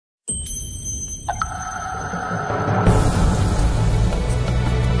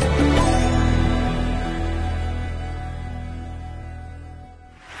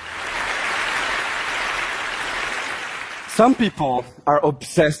Some people are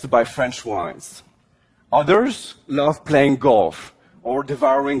obsessed by French wines. Others love playing golf or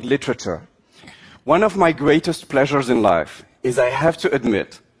devouring literature. One of my greatest pleasures in life is, I have to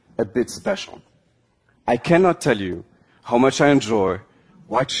admit, a bit special. I cannot tell you how much I enjoy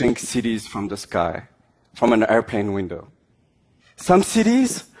watching cities from the sky, from an airplane window. Some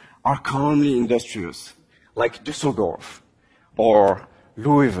cities are calmly industrious, like Düsseldorf or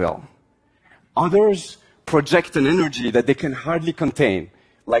Louisville. Others project an energy that they can hardly contain,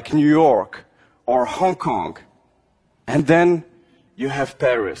 like New York or Hong Kong. And then you have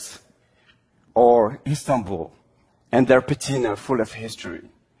Paris or Istanbul and their patina full of history.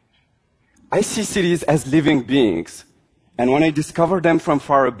 I see cities as living beings, and when I discover them from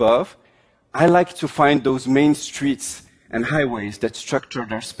far above, I like to find those main streets and highways that structure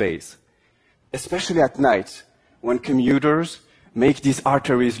their space, especially at night when commuters make these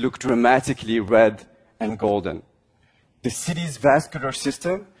arteries look dramatically red and golden. The city's vascular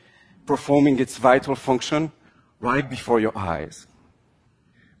system performing its vital function right before your eyes.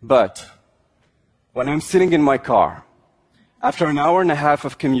 But when I'm sitting in my car, after an hour and a half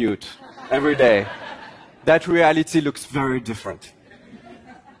of commute every day, that reality looks very different.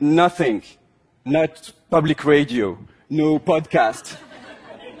 Nothing, not public radio, no podcast,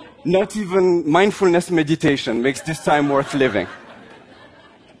 not even mindfulness meditation makes this time worth living.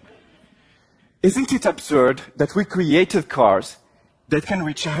 Isn't it absurd that we created cars that can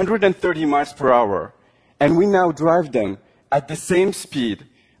reach 130 miles per hour, and we now drive them at the same speed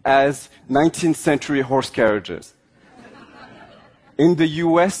as 19th century horse carriages? In the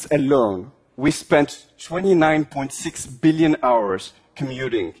US alone, we spent 29.6 billion hours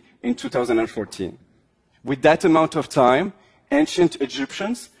commuting in 2014. With that amount of time, ancient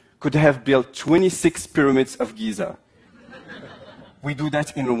Egyptians could have built 26 pyramids of Giza. We do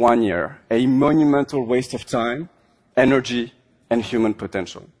that in 1 year, a monumental waste of time, energy, and human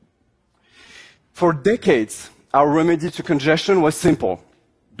potential. For decades, our remedy to congestion was simple: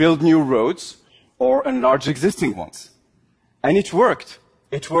 build new roads or enlarge existing ones. And it worked.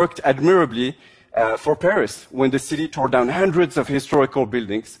 It worked admirably for Paris, when the city tore down hundreds of historical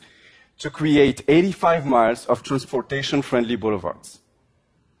buildings to create 85 miles of transportation-friendly boulevards.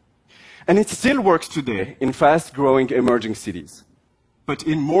 And it still works today in fast-growing emerging cities. But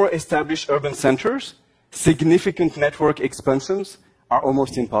in more established urban centers, significant network expansions are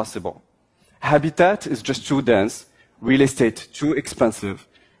almost impossible. Habitat is just too dense, real estate too expensive,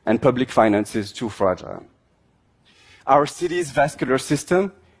 and public finances too fragile. Our city's vascular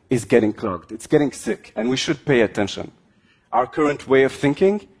system is getting clogged. It's getting sick, and we should pay attention. Our current way of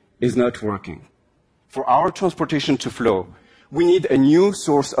thinking is not working. For our transportation to flow, we need a new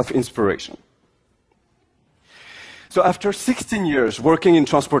source of inspiration. So after 16 years working in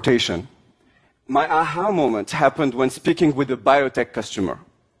transportation, my aha moment happened when speaking with a biotech customer.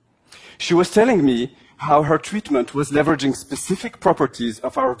 She was telling me how her treatment was leveraging specific properties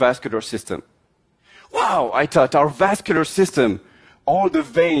of our vascular system. Wow, I thought, our vascular system, all the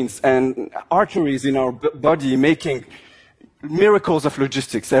veins and arteries in our body making miracles of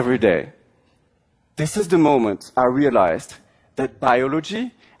logistics every day. This is the moment I realized that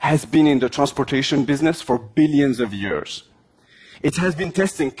biology has been in the transportation business for billions of years. It has been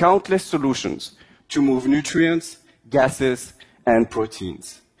testing countless solutions to move nutrients, gases, and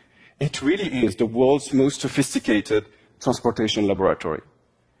proteins. It really is the world's most sophisticated transportation laboratory.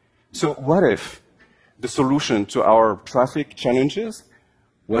 So what if the solution to our traffic challenges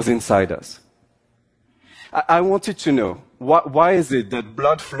was inside us? I wanted to know, why is it that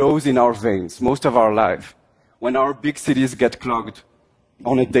blood flows in our veins most of our life when our big cities get clogged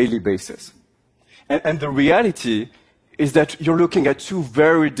on a daily basis? And the reality is that you're looking at two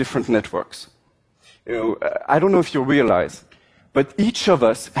very different networks. I don't know if you realize, but each of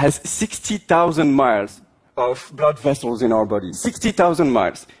us has 60,000 miles of blood vessels in our body. 60,000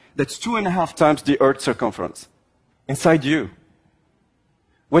 miles. That's 2.5 times the Earth's circumference inside you.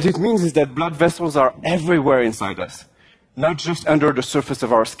 What it means is that blood vessels are everywhere inside us, not just under the surface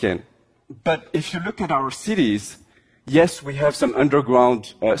of our skin. But if you look at our cities, yes, we have some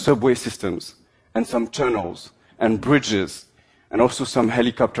underground subway systems and some tunnels and bridges and also some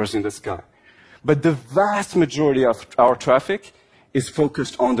helicopters in the sky. But the vast majority of our traffic is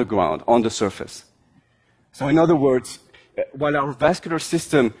focused on the ground, on the surface. So in other words, while our vascular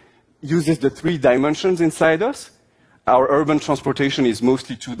system uses the 3 dimensions inside us, our urban transportation is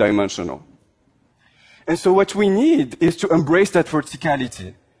mostly 2-dimensional. And so what we need is to embrace that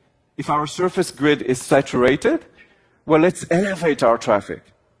verticality. If our surface grid is saturated, well, let's elevate our traffic.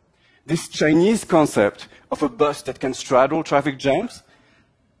 This Chinese concept of a bus that can straddle traffic jams,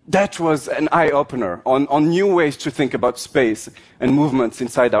 That was an eye-opener on new ways to think about space and movements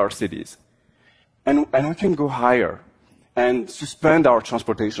inside our cities. And we can go higher and suspend our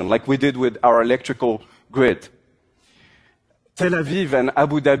transportation, like we did with our electrical grid. Tel Aviv and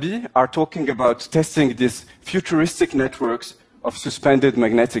Abu Dhabi are talking about testing these futuristic networks of suspended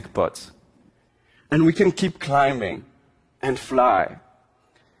magnetic pods. And we can keep climbing and fly.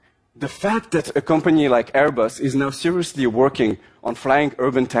 The fact that a company like Airbus is now seriously working on flying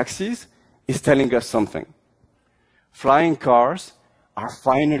urban taxis is telling us something. Flying cars are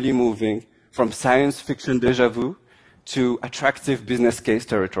finally moving from science fiction déjà vu to attractive business case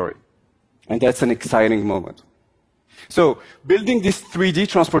territory. And that's an exciting moment. So building this 3D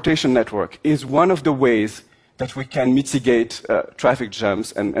transportation network is one of the ways that we can mitigate traffic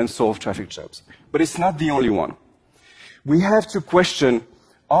jams and solve traffic jams. But it's not the only one. We have to question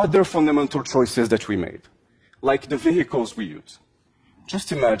other fundamental choices that we made, like the vehicles we use.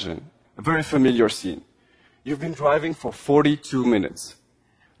 Just imagine a very familiar scene. You've been driving for 42 minutes.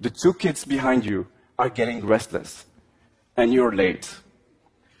 The two kids behind you are getting restless, and you're late.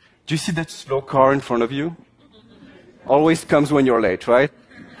 Do you see that slow car in front of you? Always comes when you're late, right?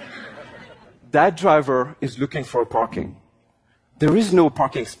 That driver is looking for parking. There is no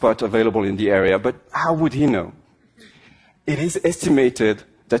parking spot available in the area, but how would he know? It is estimated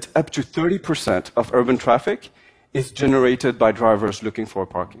that up to 30% of urban traffic is generated by drivers looking for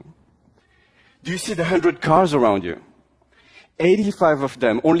parking. Do you see the 100 cars around you? 85 of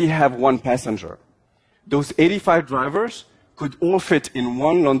them only have one passenger. Those 85 drivers could all fit in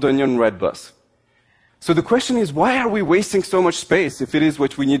one Londonian red bus. So the question is, why are we wasting so much space if it is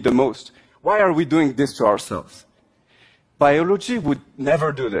what we need the most? Why are we doing this to ourselves? Biology would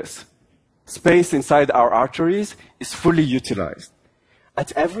never do this. Space inside our arteries is fully utilized.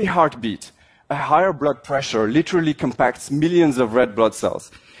 At every heartbeat, a higher blood pressure literally compacts millions of red blood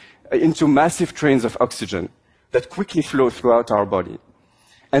cells into massive trains of oxygen that quickly flow throughout our body.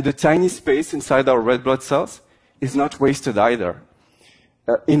 And the tiny space inside our red blood cells is not wasted either.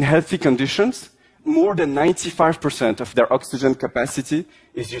 In healthy conditions, more than 95% of their oxygen capacity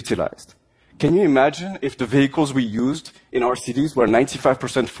is utilized. Can you imagine if the vehicles we used in our cities were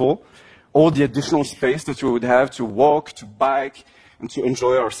 95% full? All the additional space that we would have to walk, to bike, and to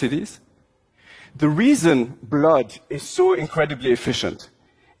enjoy our cities? The reason blood is so incredibly efficient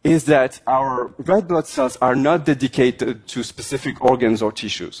is that our red blood cells are not dedicated to specific organs or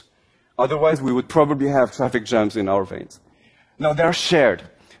tissues. Otherwise, we would probably have traffic jams in our veins. No, they're shared.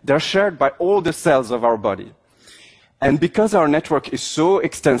 They're shared by all the cells of our body. And because our network is so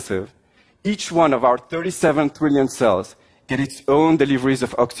extensive, each one of our 37 trillion cells get its own deliveries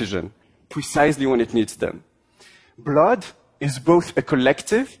of oxygen precisely when it needs them. Blood is both a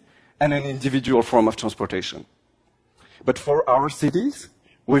collective and an individual form of transportation. But for our cities,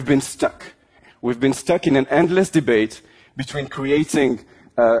 we've been stuck. We've been stuck in an endless debate between creating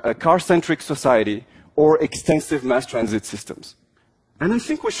a car-centric society or extensive mass transit systems. And I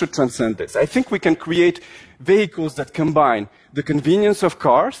think we should transcend this. I think we can create vehicles that combine the convenience of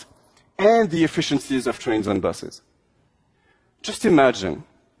cars and the efficiencies of trains and buses. Just imagine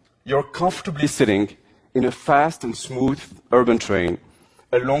you're comfortably sitting in a fast and smooth urban train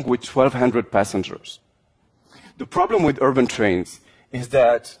along with 1,200 passengers. The problem with urban trains is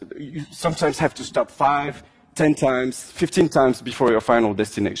that you sometimes have to stop 5, 10 times, 15 times before your final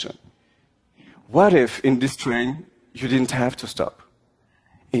destination. What if in this train you didn't have to stop?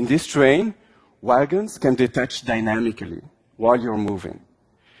 In this train, wagons can detach dynamically while you're moving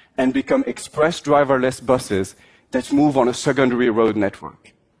and become express driverless buses that move on a secondary road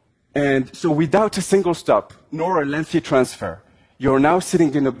network. And so without a single stop, nor a lengthy transfer, you're now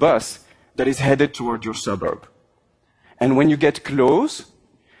sitting in a bus that is headed toward your suburb. And when you get close,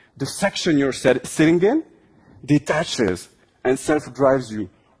 the section you're sitting in detaches and self-drives you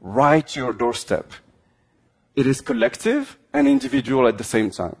right to your doorstep. It is collective and individual at the same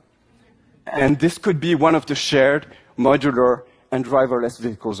time. And this could be one of the shared, modular, and driverless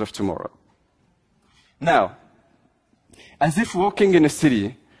vehicles of tomorrow. Now, as if walking in a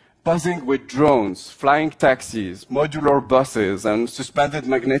city, buzzing with drones, flying taxis, modular buses, and suspended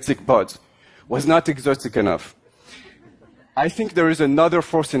magnetic pods was not exotic enough. I think there is another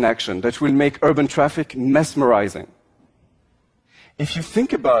force in action that will make urban traffic mesmerizing. If you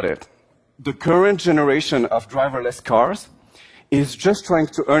think about it, the current generation of driverless cars is just trying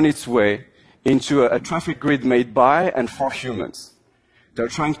to earn its way into a traffic grid made by and for humans. They're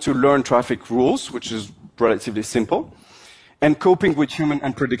trying to learn traffic rules, which is relatively simple, and coping with human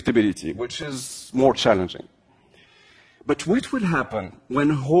unpredictability, which is more challenging. But what would happen when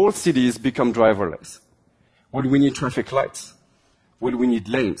whole cities become driverless? Would we need traffic lights? Will we need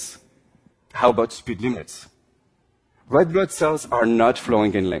lanes? How about speed limits? Red blood cells are not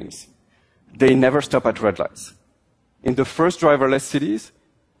flowing in lanes. They never stop at red lights. In the first driverless cities,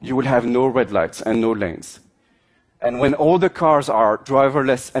 you will have no red lights and no lanes. And when all the cars are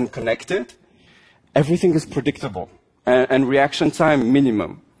driverless and connected, everything is predictable and reaction time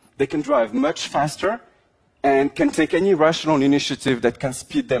minimum. They can drive much faster and can take any rational initiative that can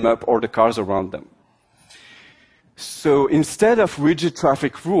speed them up or the cars around them. So instead of rigid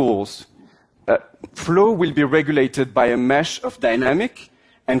traffic rules, flow will be regulated by a mesh of dynamic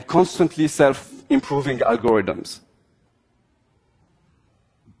and constantly self-improving algorithms.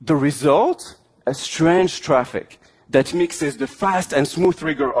 The result? A strange traffic that mixes the fast and smooth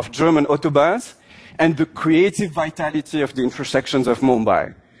rigor of German autobahns and the creative vitality of the intersections of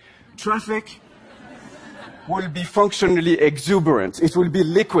Mumbai. Traffic will be functionally exuberant. It will be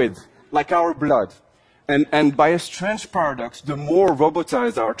liquid, like our blood. And by a strange paradox, the more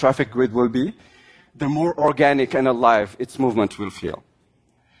robotized our traffic grid will be, the more organic and alive its movement will feel.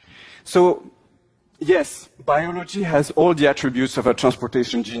 So, yes, biology has all the attributes of a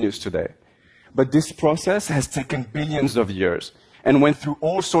transportation genius today. But this process has taken billions of years and went through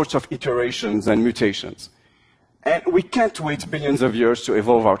all sorts of iterations and mutations. And we can't wait billions of years to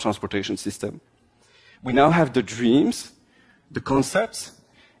evolve our transportation system. We now have the dreams, the concepts,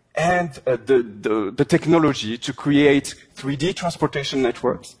 and the technology to create 3D transportation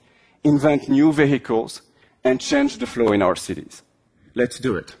networks, invent new vehicles, and change the flow in our cities. Let's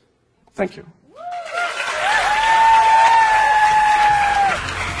do it. Thank you.